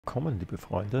Willkommen, liebe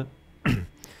Freunde,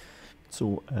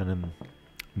 zu einem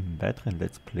weiteren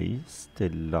Let's Play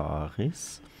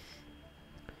Stellaris.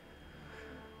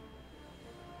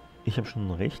 Ich habe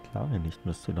schon recht lange nicht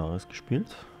mehr Stellaris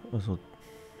gespielt, also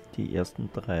die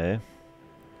ersten 3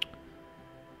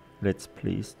 Let's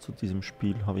Plays zu diesem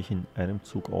Spiel habe ich in einem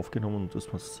Zug aufgenommen und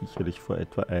das war sicherlich vor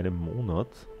etwa einem Monat.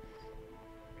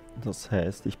 Das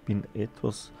heißt, ich bin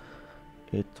etwas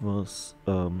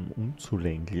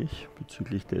unzulänglich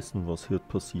bezüglich dessen, was hier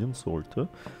passieren sollte.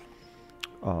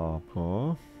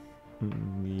 Aber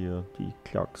mir die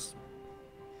Klacks...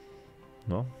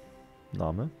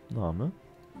 Name?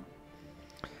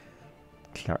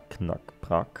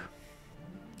 Klackknackbrack.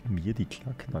 Mir die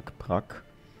Klackknackbrack.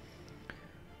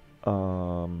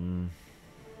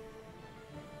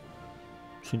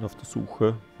 Sind auf der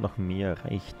Suche nach mehr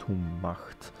Reichtum,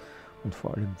 Macht und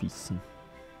vor allem Wissen.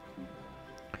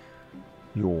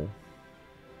 Jo,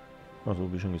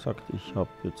 also wie schon gesagt, ich habe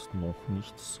jetzt noch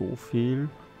nicht so viel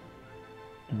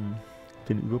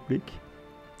den Überblick.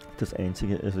 Das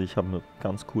einzige, also ich habe mir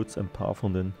ganz kurz ein paar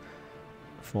von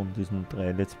diesen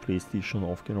 3 Let's Plays, die ich schon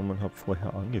aufgenommen habe,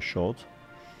 vorher angeschaut.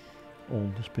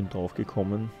 Und ich bin drauf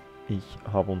gekommen, ich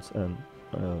habe uns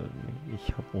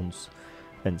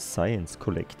ein Science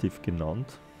Collective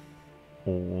genannt.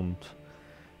 Und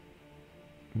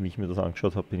wie ich mir das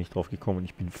angeschaut habe, bin ich drauf gekommen,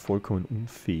 ich bin vollkommen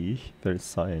unfähig, weil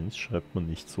Science schreibt man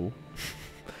nicht so.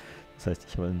 Das heißt,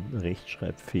 ich habe einen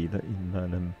Rechtschreibfehler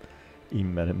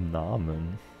in meinem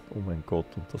Namen. Oh mein Gott,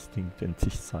 und das Ding nennt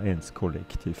sich Science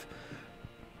Collective.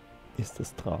 Ist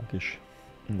das tragisch?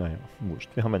 Naja,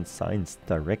 wurscht. Wir haben ein Science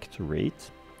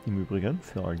Directorate, im Übrigen,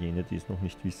 für all jene, die es noch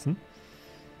nicht wissen.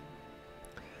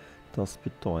 Das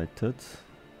bedeutet,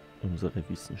 unsere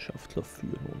Wissenschaftler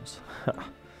führen uns.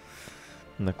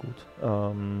 Na gut,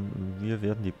 wir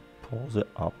werden die Pause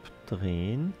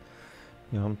abdrehen.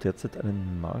 Wir haben derzeit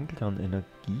einen Mangel an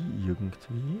Energie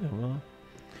irgendwie, aber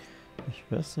ich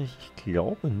weiß nicht, ich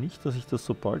glaube nicht, dass ich das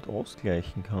so bald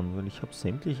ausgleichen kann, weil ich habe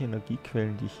sämtliche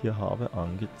Energiequellen, die ich hier habe,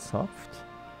 angezapft.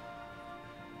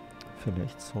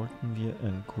 Vielleicht sollten wir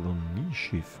ein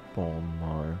Kolonieschiff bauen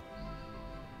mal.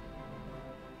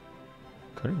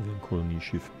 Können wir ein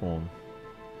Kolonieschiff bauen?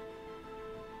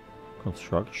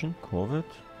 Construction, Corvette,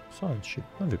 Science Ship.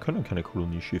 Nein, wir können keine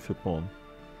Kolonieschiffe bauen.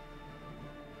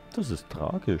 Das ist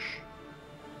tragisch.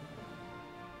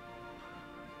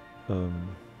 Wir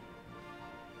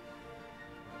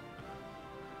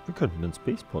könnten den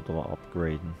Spaceport aber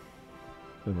upgraden.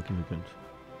 Wenn wir genügend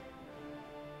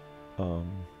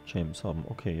Gems haben.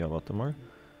 Okay, ja, warte mal.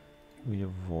 Wir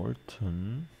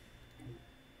wollten...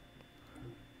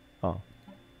 Ah,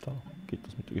 da geht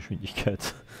das mit der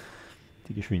Geschwindigkeit.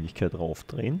 Die Geschwindigkeit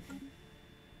raufdrehen.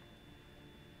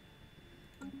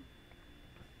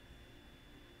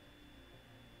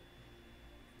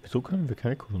 Wieso können wir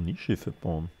keine Kolonieschiffe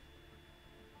bauen?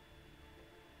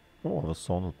 Oh, das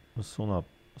Solar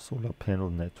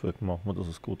Panel Network machen wir, das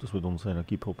ist gut, das wird unser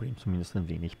Energieproblem zumindest ein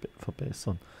wenig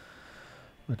verbessern.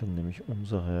 Weil dann nämlich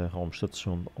unsere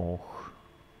Raumstation auch...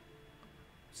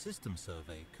 System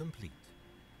Survey complete.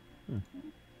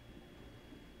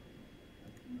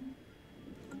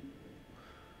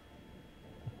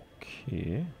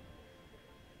 Okay.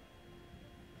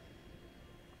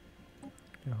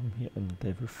 Wir haben hier ein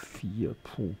Level 4.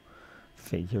 Puh.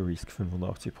 Failure Risk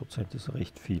 85% ist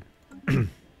recht viel.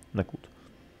 Na gut.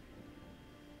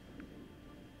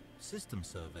 System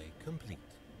Survey complete.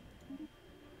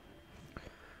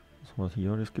 Was haben wir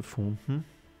hier alles gefunden?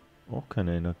 Auch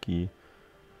keine Energie.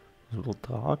 Das ist wohl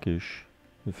tragisch.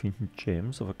 Wir finden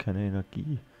Gems, aber keine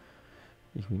Energie.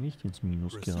 Ich will nicht ins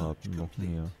Minus geraten, noch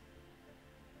mehr.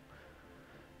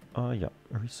 Ah ja,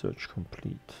 Research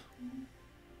complete.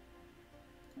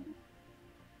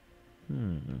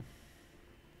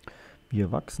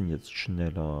 Wir wachsen jetzt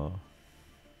schneller.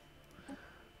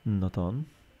 Na dann.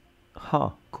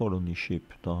 Ha, Colony Ship,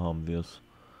 da haben wir es.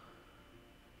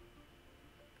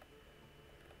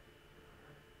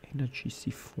 Energie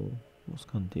was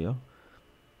kann der?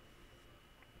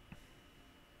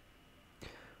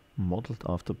 Modeled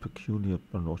after peculiar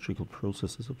biological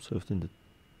processes observed in the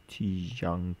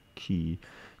Tianqi.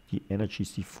 The energy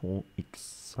siphon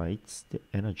excites the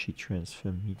energy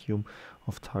transfer medium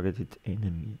of targeted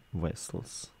enemy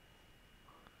vessels.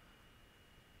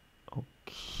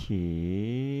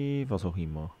 Okay, was auch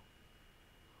immer.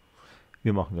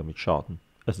 Wir machen damit Schaden.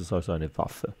 Es ist also eine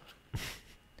Waffe.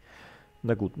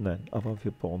 Na gut, nein, aber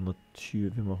wir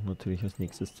machen natürlich als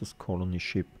nächstes das Colony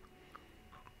Ship.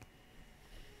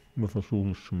 Wir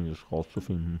versuchen es zumindest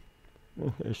rauszufinden.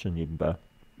 Ist ja nebenbei.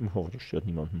 Ich hoffe, das stört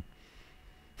niemanden.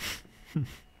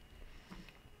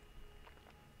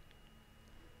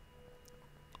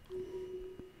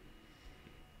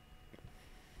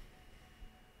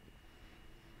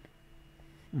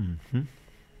 Mhm.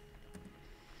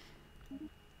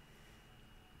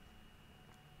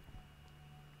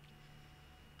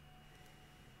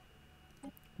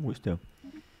 Wo ist der?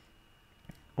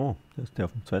 Oh, der ist der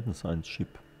auf dem zweiten Science-Ship.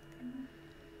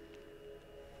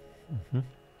 Mhm.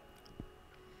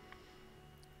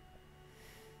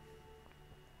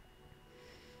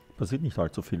 Passiert nicht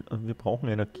allzu viel. Wir brauchen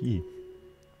Energie.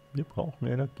 Wir brauchen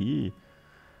Energie.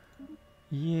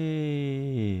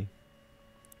 Yay!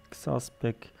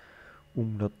 Xaspec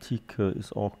Umlatika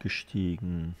ist auch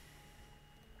gestiegen.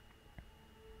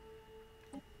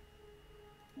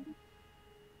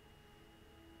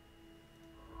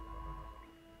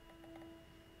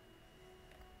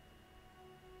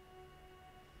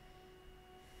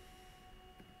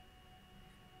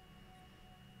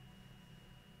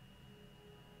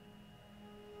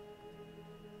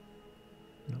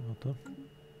 Ja, warte.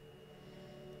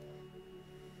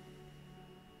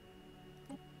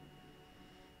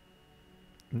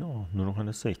 Ja, nur noch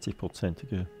eine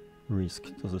 60-prozentige Risk,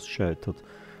 dass es scheitert.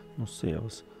 Muss sehr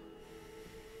aus.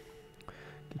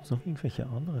 Gibt es noch irgendwelche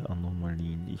andere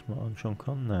Anomalien, die ich mal anschauen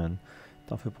kann? Nein.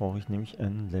 Dafür brauche ich nämlich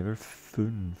einen Level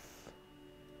 5.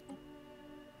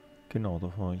 Genau, da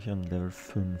brauche ich einen Level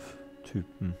 5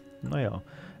 Typen. Naja,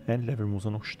 ein Level muss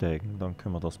er noch steigen, dann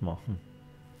können wir das machen.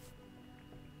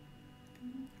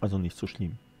 Also nicht so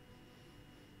schlimm.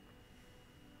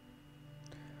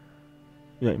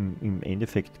 Ja, im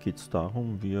Endeffekt geht es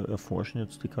darum, wir erforschen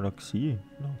jetzt die Galaxie,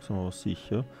 langsam aber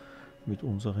sicher, mit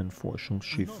unseren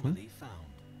Forschungsschiffen.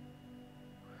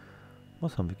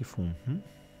 Was haben wir gefunden?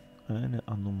 Eine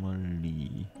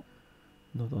Anomalie.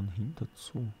 Na dann hin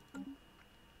dazu.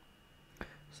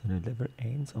 Das ist eine Level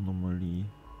 1 Anomalie.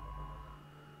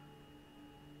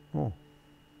 Oh.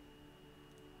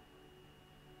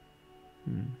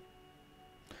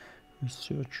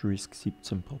 Research Risk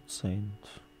 17%.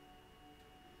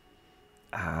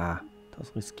 Ah,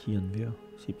 das riskieren wir.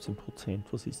 17%,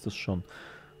 was ist das schon?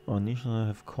 Our nation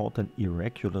have caught an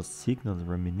irregular signal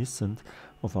reminiscent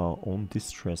of our own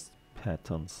distress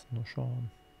patterns. Na schauen.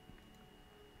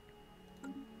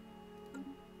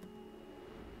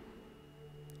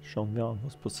 Schauen wir an,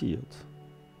 was passiert.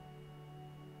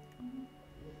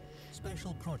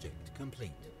 Special project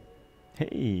complete.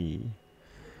 Hey,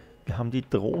 wir haben die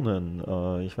Drohnen.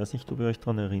 Ich weiß nicht, ob ihr euch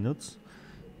daran erinnert.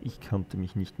 Ich konnte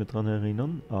mich nicht mehr daran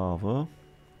erinnern, aber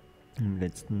im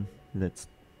letzten Let's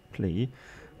Play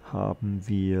haben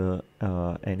wir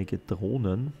einige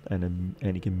Drohnen,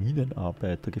 einige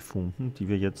Minenarbeiter gefunden, die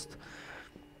wir jetzt,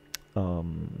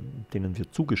 denen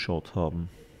wir zugeschaut haben.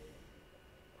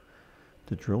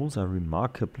 The drones are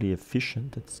remarkably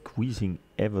efficient at squeezing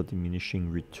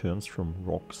ever-diminishing returns from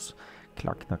rocks.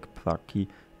 Klaknakplaki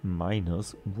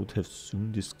miners would have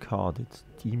soon discarded,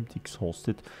 deemed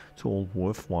exhausted to all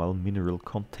worthwhile mineral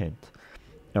content.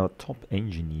 Our top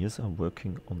engineers are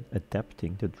working on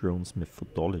adapting the drone's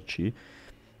methodology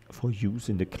for use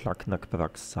in the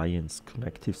Klaknakprak science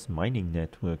collective's mining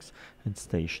networks and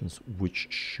stations, which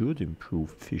should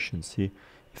improve efficiency,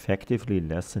 effectively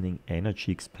lessening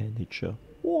energy expenditure.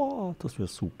 Wow, das wäre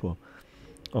super.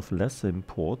 Of lesser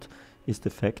import is the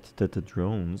fact that the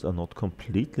drones are not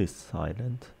completely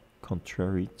silent.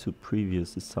 Contrary to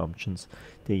previous assumptions,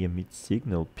 they emit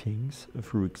signal pings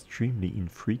through extremely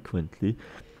infrequently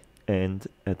and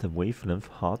at a wavelength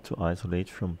hard to isolate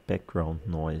from background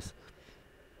noise.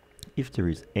 If there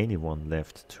is anyone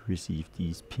left to receive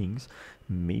these pings,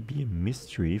 may be a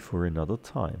mystery for another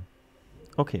time.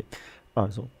 Okay,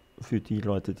 also für die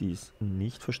Leute, die es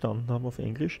nicht verstanden haben auf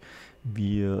Englisch,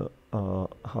 wir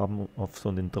haben auf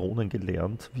so den Drohnen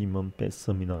gelernt, wie man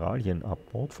besser Mineralien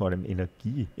abbaut, vor allem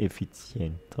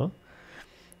energieeffizienter.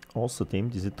 Außerdem,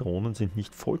 diese Drohnen sind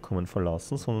nicht vollkommen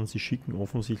verlassen, sondern sie schicken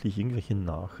offensichtlich irgendwelche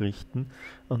Nachrichten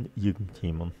an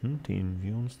irgendjemanden, den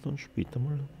wir uns dann später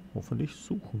mal hoffentlich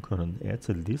suchen können. Adds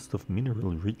a list of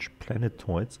mineral-rich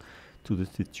planetoids to the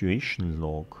situation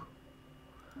log.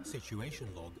 Situation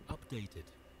log updated.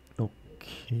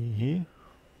 Okay.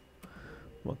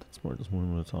 Warte jetzt mal, das muss ich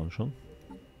mir jetzt anschauen.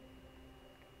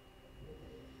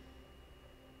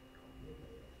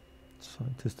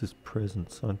 Scientist is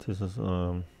present. Scientist is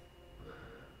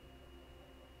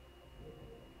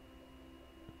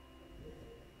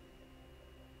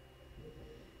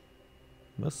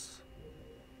was?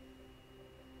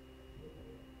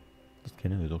 Das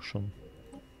kennen wir doch schon.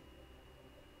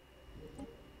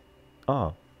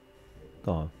 Ah,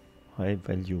 da. High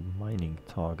Value Mining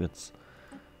Targets.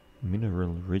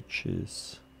 Mineral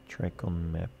Riches. Track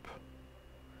on Map.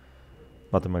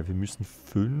 Warte mal, wir müssen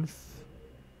 5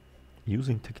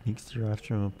 Using techniques derived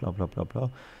from blah blah blah blah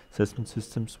assessment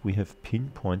systems, we have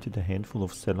pinpointed a handful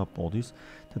of stellar bodies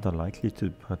that are likely to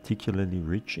be particularly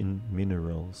rich in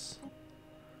minerals.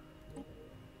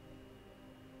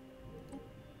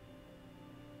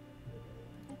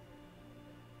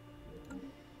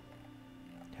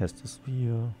 Heißt das,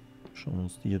 wir schauen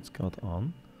uns die jetzt gerade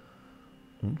an?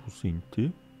 Und wo sind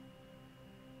die?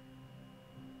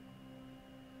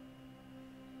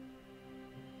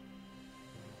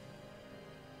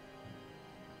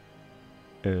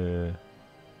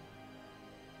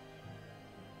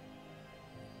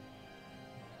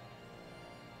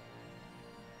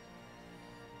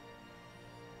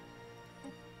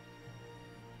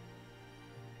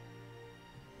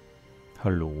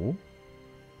 Hallo?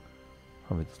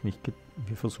 Haben wir das nicht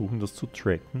wir versuchen das zu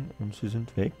tracken und sie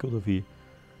sind weg, oder wie?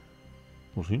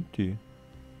 Wo sind die?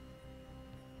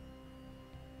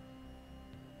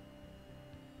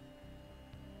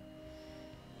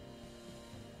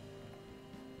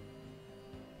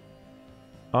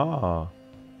 Ah.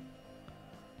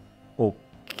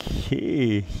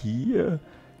 Okay, hier.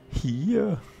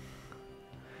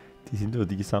 Die sind über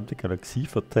die gesamte Galaxie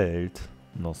verteilt.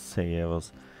 Na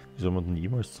servus. Wie soll man denn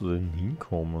jemals zu denen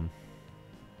hinkommen?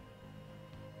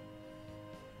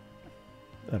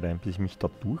 Allein bis ich mich da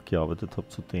durchgearbeitet habe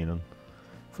zu denen,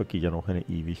 vergeht ja noch eine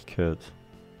Ewigkeit.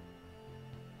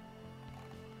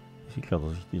 Ist ja klar,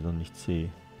 dass ich die dann nicht sehe.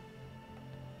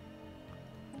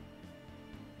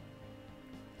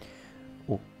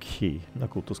 Okay, na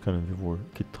gut, das können wir wohl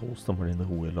getrost einmal in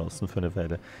Ruhe lassen für eine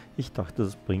Weile. Ich dachte,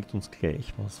 das bringt uns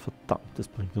gleich was. Verdammt, das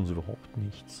bringt uns überhaupt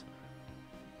nichts.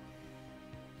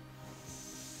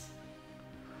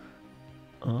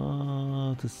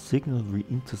 The signal we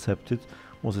intercepted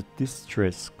was a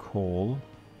distress call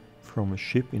from a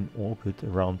ship in orbit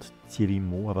around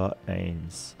Tirimora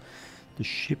 1. The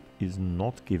ship is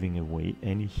not giving away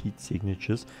any heat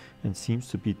signatures and seems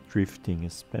to be drifting. A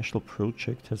special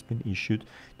project has been issued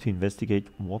to investigate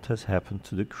what has happened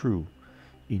to the crew.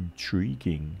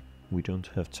 Intriguing. We don't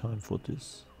have time for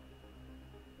this.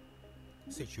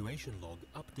 Situation log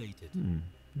updated.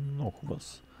 Noch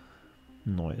was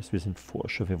Neues. Wir sind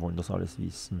Forscher, wir wollen das alles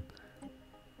wissen.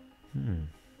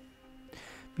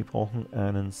 Wir brauchen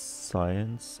einen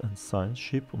Science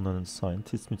Ship und einen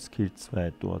Scientist mit Skill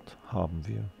 2 dort. Haben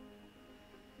wir.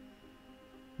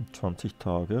 20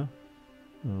 Tage.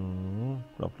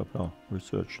 Bla bla bla.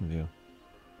 Researchen wir.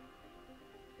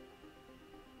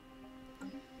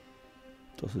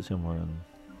 Das ist ja mal ein...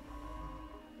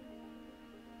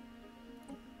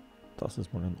 Das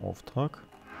ist mal ein Auftrag.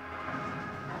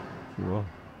 Ja,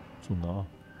 zu nah.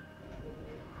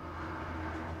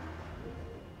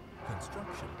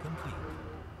 Construction complete.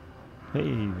 Hey,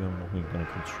 wir haben noch irgendeine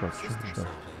Construction System geschafft.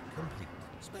 survey complete.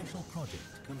 Special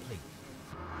project complete.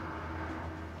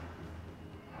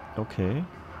 Okay.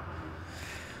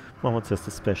 Machen wir zuerst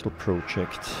das Special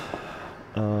Project.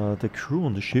 The crew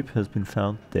on the ship has been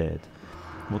found dead.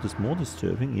 What is more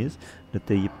disturbing is that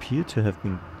they appear to have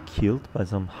been killed by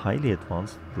some highly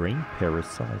advanced brain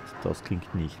parasite. Das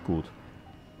klingt nicht gut.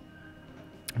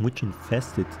 Which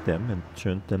infested them and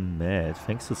turned them mad.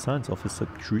 Thanks to Science Officer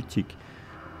Critic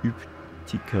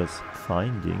Uptika's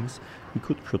findings, we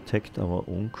could protect our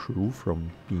own crew from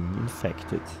being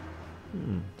infected.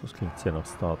 Das klingt sehr nach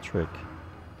Star Trek.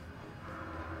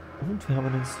 Und wir haben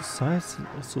einen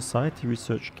Society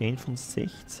Research Gain von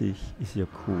 60. Ist ja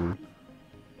cool.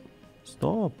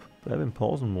 Stop! Bleib im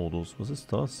Pausenmodus. Was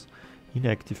ist das?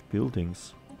 Inactive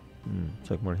Buildings.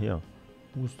 Zeig mal her.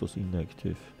 Wo ist das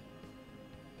Inactive?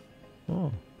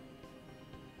 Oh.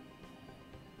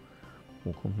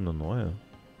 Wo kommt denn der neue?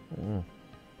 Oh.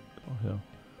 Daher.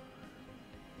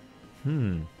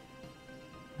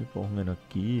 Wir brauchen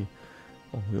Energie.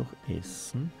 Brauchen wir auch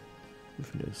Essen? Wie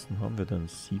viel Essen haben wir denn?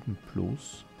 7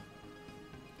 plus.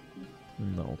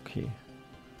 Na okay.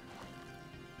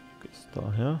 Bis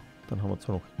daher. Dann haben wir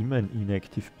zwar noch immer ein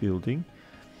Inactive Building,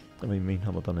 aber immerhin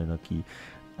haben wir dann Energie.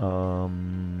 Ja,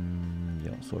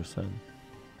 soll sein.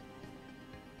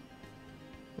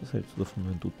 Was hältst du davon,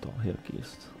 wenn du daher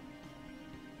gehst?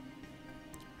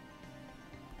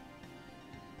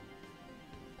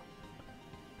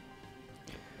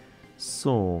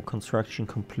 So, Construction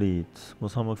complete.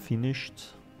 Was haben wir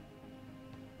finished?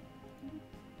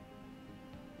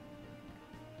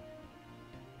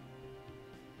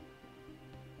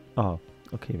 Ah,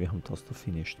 okay, wir haben das da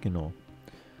finished, genau.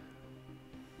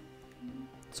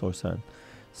 Soll sein.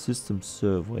 System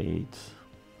surveyed.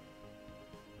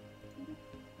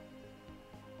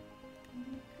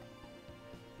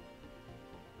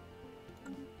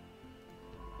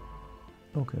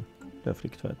 Okay, der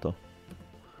fliegt weiter.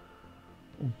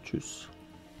 und tschüss.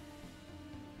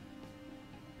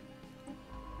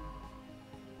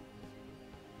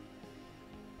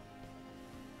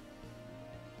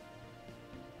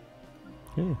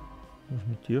 Hey, was ist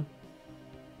mit dir?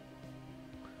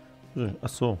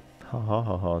 Achso,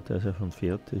 hahaha, der ist ja schon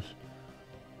fertig.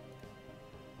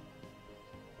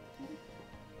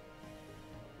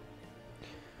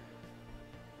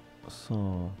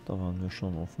 So, da waren wir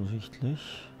schon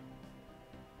offensichtlich.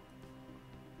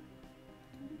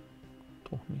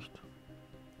 Doch nicht.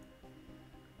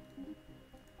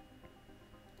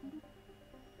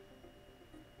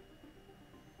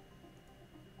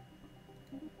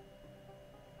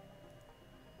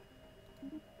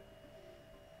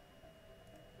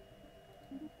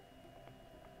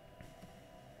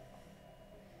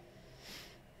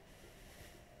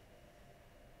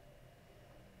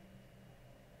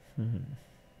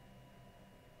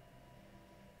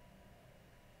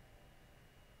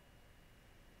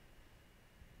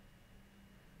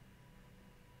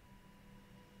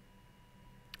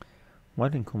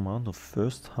 While in command of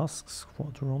 1st Husk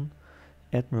Squadron,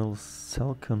 Admiral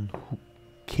Salkan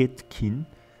Huketkin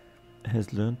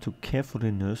has learned to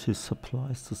carefully nurse his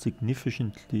supplies to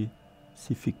significantly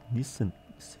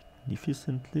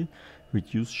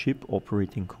reduce ship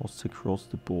operating costs across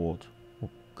the board.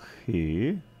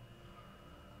 Okay.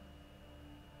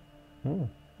 Oh,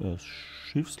 er ist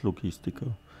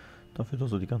Schiffslogistiker. Dafür,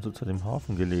 dass er die ganze Zeit im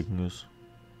Hafen gelegen ist.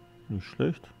 Nicht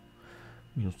schlecht.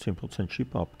 Minus 10%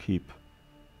 Ship Upkeep.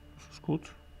 Das ist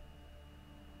gut.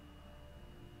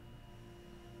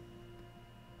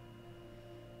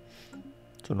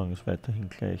 Solange es weiterhin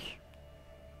gleich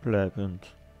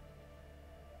bleibend.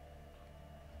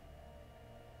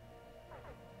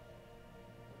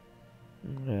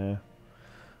 Nee.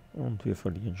 Und wir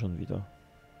verlieren schon wieder.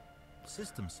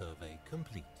 System survey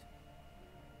complete.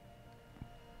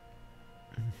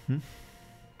 Mhm.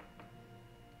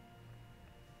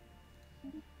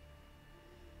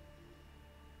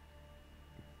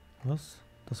 Was?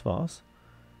 Das war's?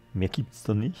 Mehr gibt's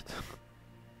da nicht?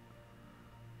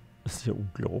 Das ist ja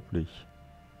unglaublich.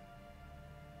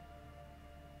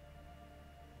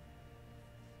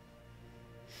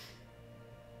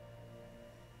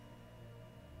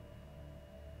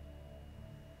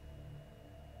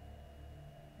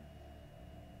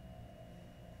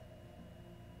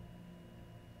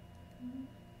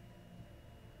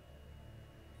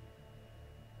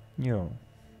 Ja.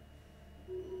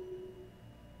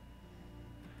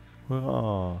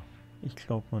 Hurra! Ich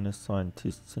glaube, meine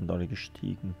Scientists sind alle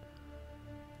gestiegen.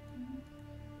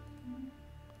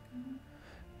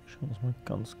 Schauen wir uns mal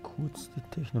ganz kurz die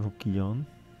Technologie an.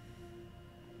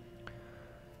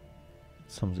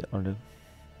 Jetzt haben sie alle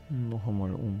noch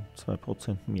einmal um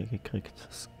 2% mehr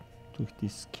gekriegt durch die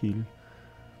Skill.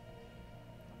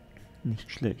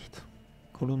 Nicht schlecht.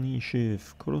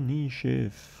 Kolonieschiff,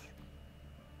 Kolonieschiff.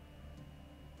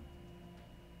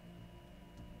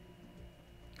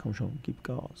 Komm schon, gib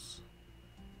Gas.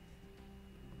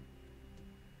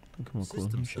 Dann können wir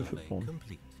Kolonieschiffe bauen.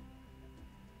 Complete.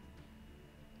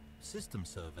 System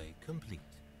survey complete.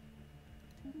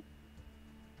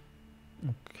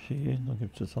 Okay, da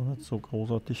gibt es jetzt auch nicht so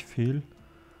großartig viel.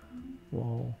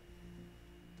 Wow.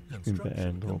 Ich bin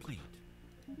beeindruckt. Complete.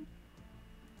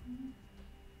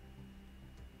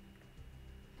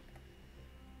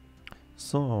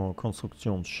 So,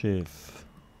 Konstruktionsschiff.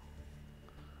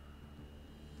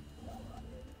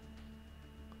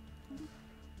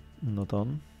 Na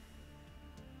dann.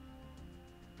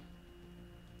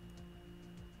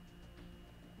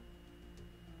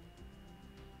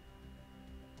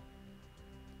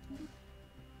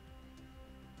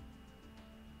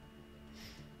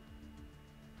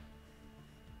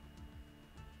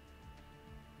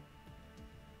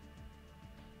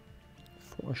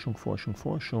 Forschung, Forschung,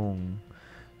 Forschung.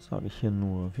 Sage ich hier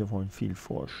nur, wir wollen viel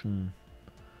forschen.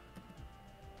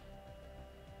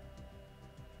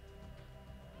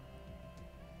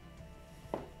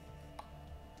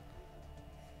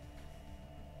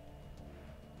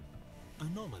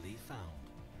 Anomaly found.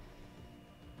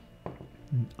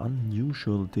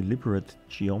 Unusual deliberate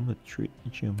geometric,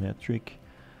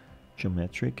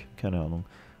 keine Ahnung,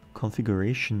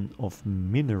 configuration of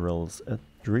minerals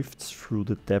drifts through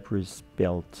the debris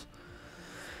belt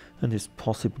and is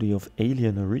possibly of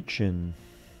alien origin.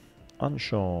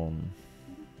 Anschauen.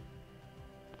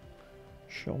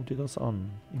 Schau dir das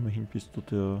an. Immerhin bist du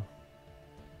der...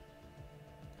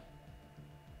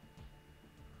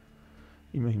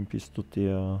 Immerhin bist du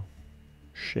der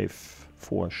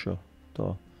Chefforscher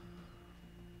da.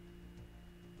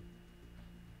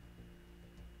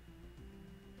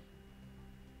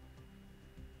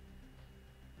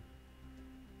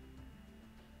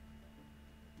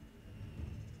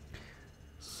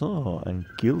 So, ein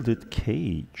gilded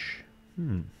cage.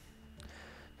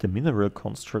 The mineral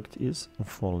construct is,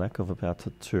 for lack of a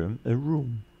better term, a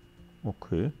room.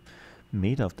 Okay.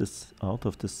 Made out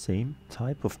of the same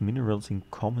type of minerals in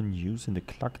common use in the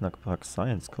Klagnakpark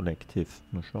Science Collective.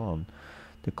 Na schauen.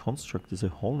 The construct is a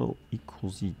hollow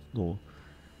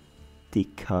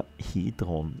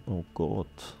icosido-dekahedron. Oh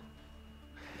Gott.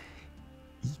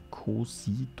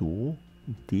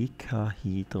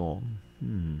 Icosido-dekahedron.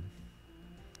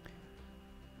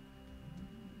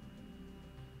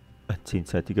 Ein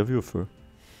 10-seitiger Würfel.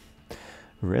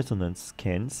 Resonance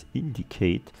scans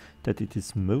indicate that it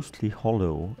is mostly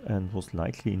hollow and was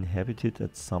likely inhabited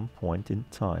at some point in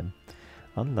time.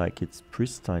 Unlike its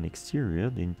pristine exterior,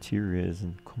 the interior is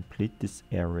in complete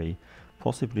disarray,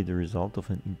 possibly the result of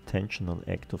an intentional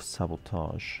act of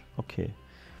sabotage. Okay,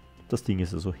 das Ding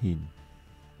ist also hin.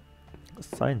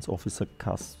 Science Officer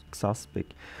Xaspek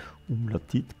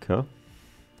Umlatitka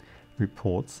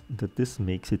reports that this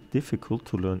makes it difficult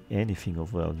to learn anything of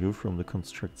value from the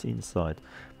construct's inside,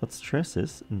 but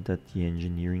stresses that the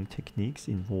engineering techniques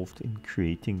involved in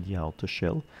creating the outer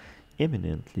shell,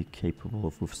 eminently capable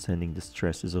of withstanding the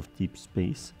stresses of deep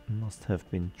space, must have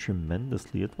been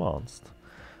tremendously advanced.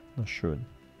 Na schön.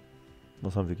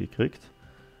 Was haben wir gekriegt?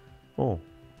 Oh,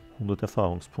 100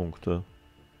 Erfahrungspunkte.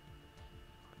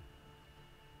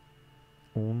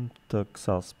 Und der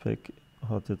Xaspek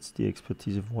hat jetzt die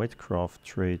Expertise Voidcraft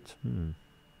Trade.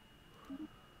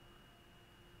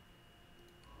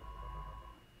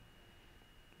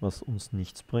 Was uns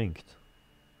nichts bringt.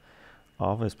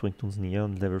 Aber es bringt uns näher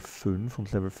an Level 5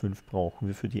 und Level 5 brauchen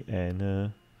wir für die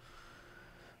eine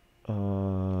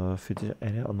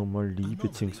Anomalie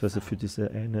bzw. für diese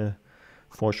eine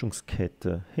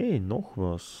Forschungskette. Hey, noch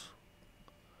was.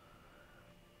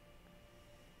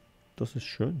 Das ist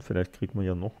schön. Vielleicht kriegt man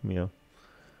ja noch mehr.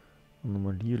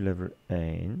 Anomalie Level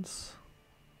 1.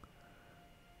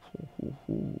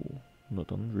 Na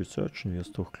dann researchen wir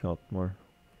es doch glatt mal.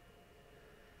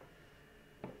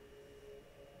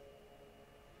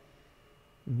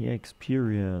 Mehr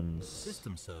Experience.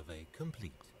 System survey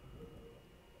complete.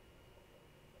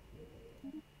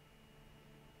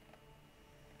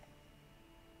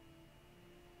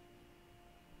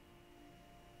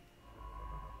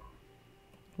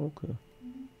 Okay.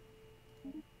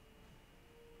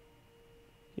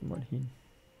 Geh mal hin.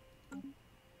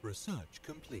 Research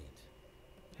complete.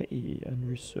 Hey, ein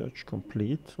Research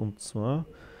complete. Und zwar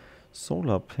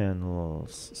Solar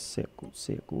Panels. Sehr gut,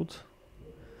 sehr gut.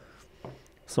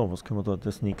 So, was können wir dort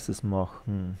als nächstes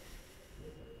machen?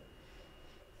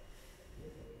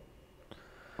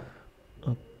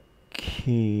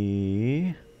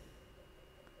 Okay.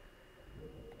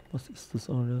 Was ist das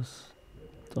alles?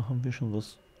 Da haben wir schon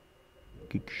was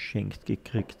geschenkt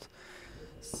gekriegt.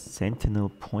 Sentinel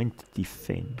Point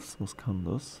Defense. Was kann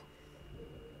das?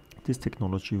 This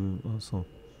technology, also.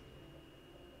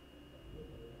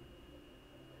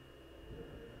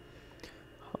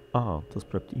 Ah, das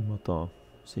bleibt immer da.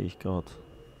 Sehe ich gerade.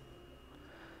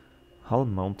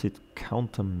 Hull-mounted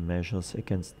countermeasures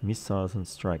against missiles and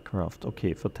strike craft.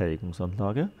 Okay,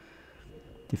 Verteidigungsanlage.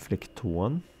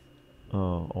 Deflektoren.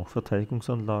 Auch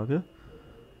Verteidigungsanlage.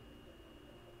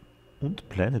 Und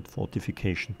Planet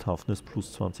Fortification Toughness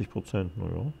plus 20%.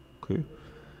 Naja, okay.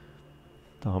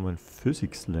 Da haben wir ein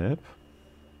Physics Lab.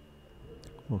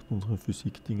 Macht unsere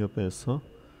Physik-Dinger besser.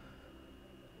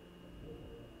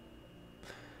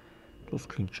 Das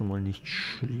klingt schon mal nicht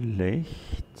schlecht.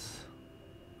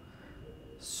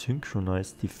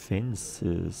 Synchronized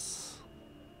Defenses.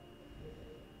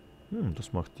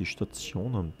 Das macht die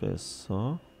Stationen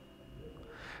besser.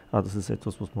 Ah, das ist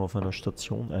etwas, was man auf einer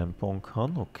Station einbauen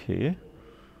kann. Okay.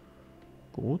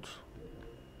 Gut.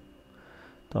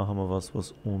 Da haben wir was,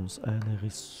 was uns eine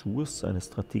Ressource, eine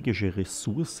strategische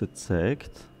Ressource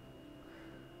zeigt.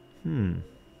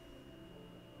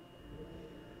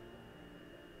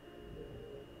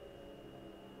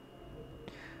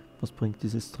 Was bringt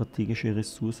diese strategische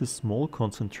Ressource? Small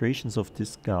concentrations of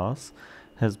this gas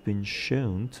has been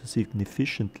shown to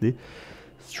significantly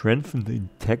strengthen the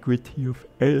integrity of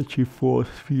energy force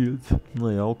fields.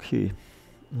 Naja, okay.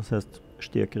 Das heißt,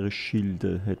 stärkere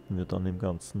Schilde hätten wir dann im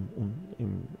Ganzen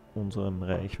in unserem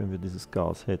Reich, wenn wir dieses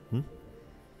Gas hätten.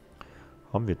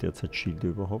 Haben wir derzeit Schilde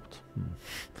überhaupt?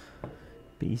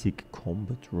 Basic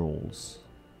Combat Rolls.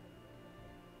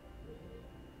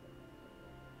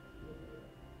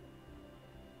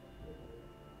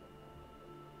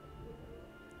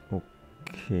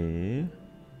 Okay.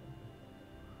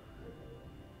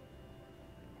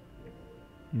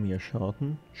 Mehr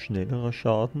Schaden, schnellerer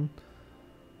Schaden.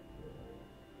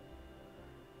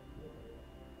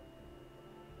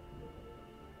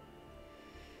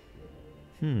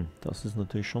 Das ist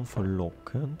natürlich schon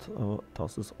verlockend, aber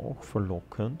das ist auch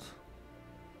verlockend.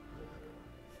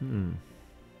 Nehmen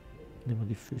wir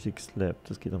die Physics Lab,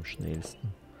 das geht am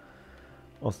schnellsten.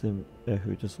 Außerdem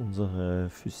erhöht es unsere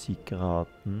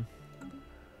Physikraten.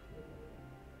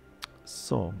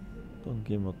 So, dann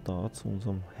gehen wir da zu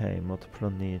unserem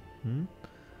Heimatplaneten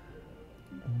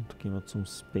und gehen wir zum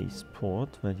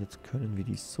Spaceport, weil jetzt können wir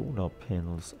die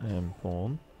Solarpanels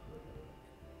einbauen.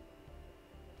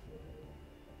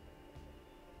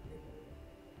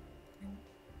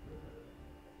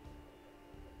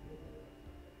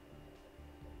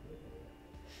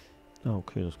 Ah,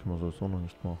 okay, das können wir sowieso noch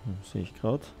nicht machen, sehe ich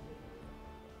gerade.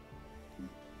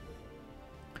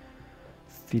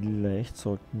 Vielleicht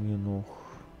sollten wir noch...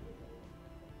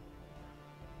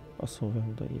 Achso, wir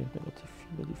haben da eh relativ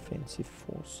viele Defensive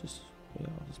Forces. Ja,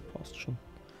 das passt schon.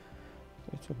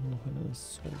 Vielleicht sollten wir noch eine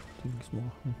Assault-Dings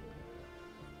machen.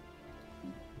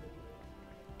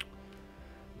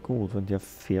 Gut, wenn der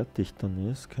fertig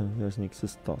dann ist, können wir als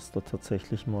nächstes das da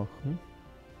tatsächlich machen.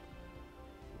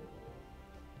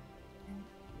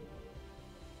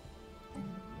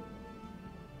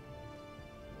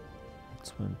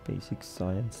 So ein Basic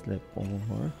Science Lab bauen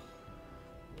wir mal.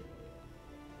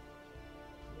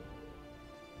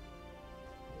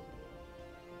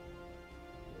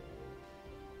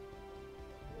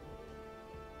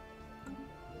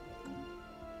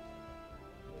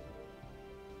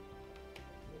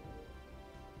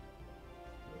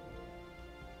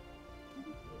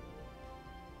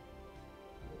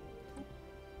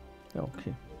 Ja,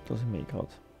 okay, da sind wir eh gerade.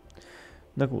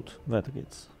 Na gut, weiter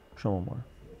geht's. Schauen wir mal.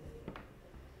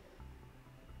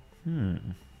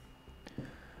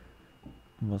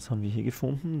 Was haben wir hier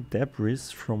gefunden?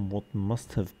 Debris from what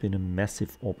must have been a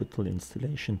massive orbital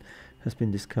installation has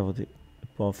been discovered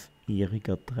above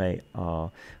Erika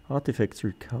 3A. Artifacts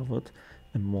recovered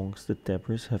amongst the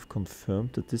debris have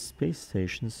confirmed that this space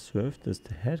station served as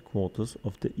the headquarters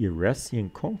of the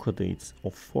Eurasian Concordate's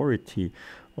Authority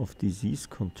of Disease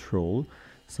Control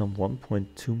some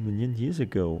 1.2 million years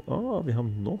ago. Ah, wir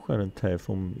haben noch einen Teil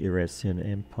vom Eurasian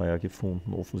Empire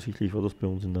gefunden. Offensichtlich war das bei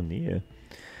uns in der Nähe.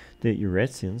 The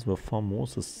Eurasians were far more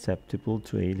susceptible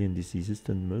to alien diseases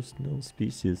than most known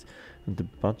species, and the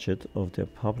budget of their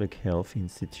public health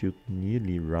institute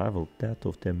nearly rivaled that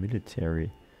of their military.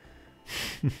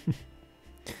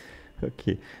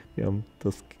 Okay, wir haben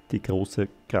die große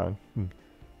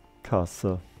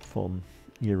Krankenkasse von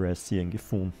Eurasien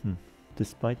gefunden.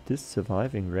 Despite this,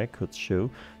 surviving records show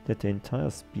that the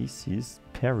entire species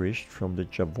perished from the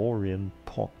Javorian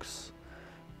pox.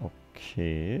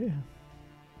 Okay.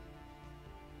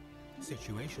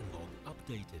 Situation log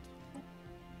updated.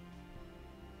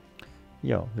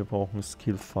 Ja, wir brauchen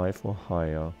Skill 5 or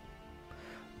higher.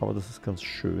 Aber das ist ganz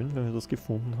schön, wenn wir das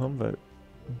gefunden haben, weil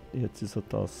jetzt ist er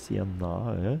da sehr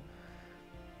nahe.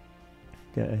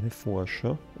 Der eine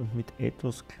Forscher. Und mit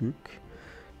etwas Glück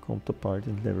kommt er bald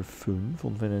in Level 5.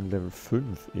 Und wenn er in Level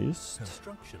 5 ist...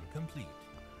 Construction complete.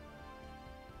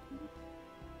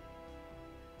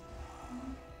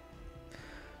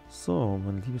 So,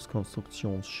 mein liebes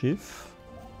Konstruktionsschiff.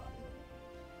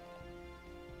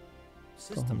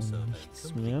 Da haben wir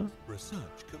nichts mehr.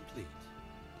 Research complete.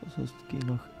 Das heißt, geh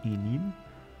nach Enim.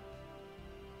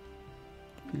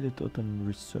 Bilde dort einen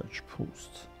Research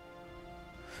Post.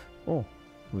 Oh,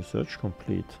 Research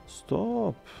complete.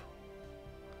 Stop!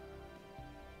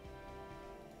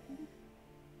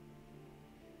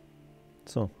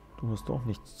 So, du hast auch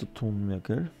nichts zu tun mehr,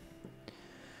 gell?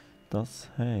 Das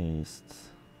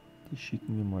heißt, die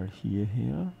schicken wir mal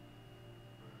hierher.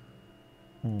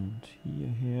 Und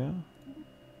hierher.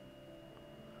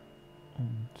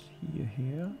 Und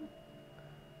hierher.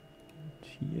 Und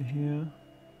hierher.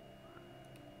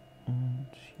 Und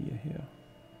hierher.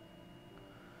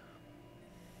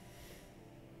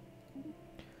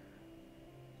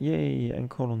 Yay, ein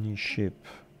Colony Ship.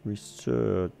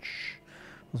 Research.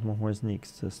 Was machen wir als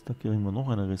nächstes? Da kriegen wir noch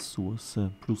eine Ressource.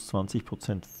 Plus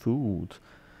 20% Food.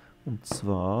 Und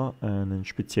zwar einen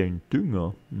speziellen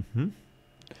Dünger.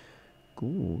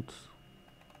 Gut.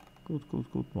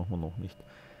 Gut. Machen wir noch nicht.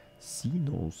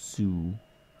 Xenozoo.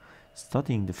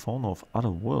 Studying the fauna of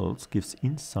other worlds gives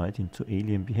insight into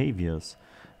alien behaviors,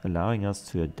 allowing us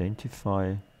to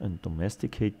identify and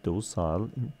domesticate docile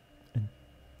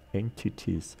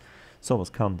entities. So,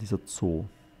 was kann dieser Zoo?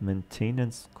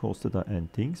 Maintenance kostet da ein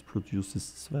Dings,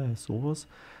 produces 2 sowas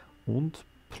und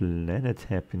Planet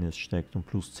Happiness steigt um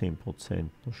plus 10%.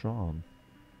 Na schau an.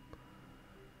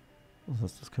 Das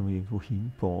heißt, das können wir irgendwo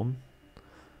hinbauen.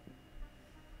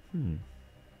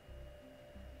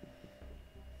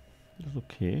 Das ist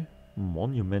okay.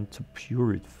 Monument to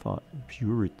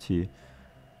Purity.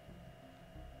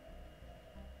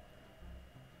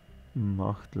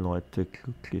 macht Leute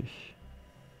glücklich.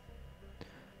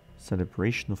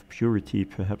 Celebration of purity,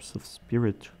 perhaps of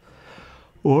spirit,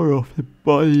 or of the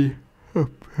body, a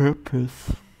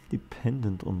purpose,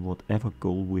 dependent on whatever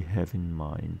goal we have in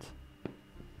mind.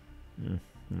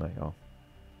 Naja.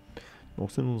 Noch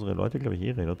sind unsere Leute, glaube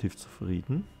ich, relativ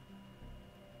zufrieden.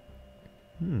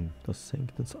 Das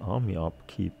senkt das Army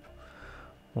Upkeep.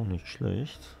 Auch nicht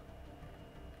schlecht.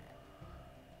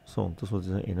 So, und das war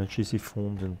dieser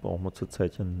Energiesiphon, den brauchen wir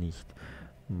zurzeit ja nicht.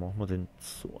 Machen wir den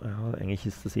so. Ja, eigentlich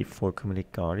ist das eh vollkommen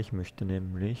egal. Ich möchte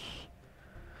nämlich.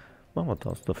 Machen wir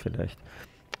das da vielleicht.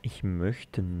 Ich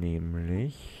möchte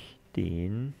nämlich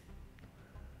den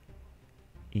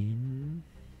in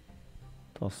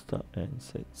das da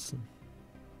einsetzen.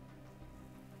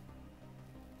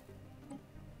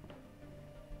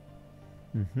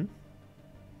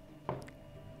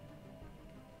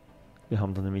 Wir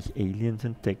haben da nämlich Aliens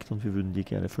entdeckt und wir würden die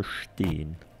gerne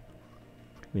verstehen.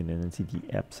 Wir nennen sie die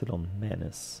Epsilon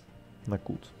Menace. Na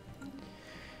gut.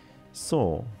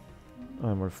 So.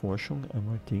 Einmal Forschung,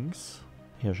 einmal Dings.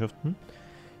 Herrschaften.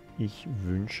 Ich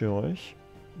wünsche euch,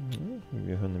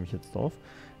 wir hören nämlich jetzt auf,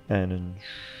 einen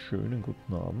schönen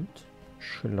guten Abend.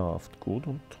 Schlaft gut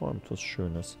und träumt was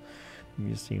Schönes.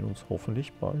 Wir sehen uns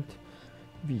hoffentlich bald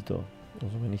wieder.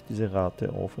 Also wenn ich diese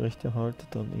Rate aufrechterhalte,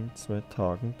 dann in 2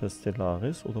 Tagen bei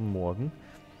Stellaris oder morgen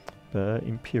bei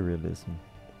Imperialism.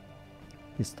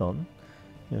 Bis dann,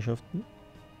 Herrschaften,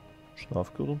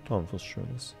 schlaft gut und träumt was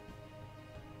Schönes.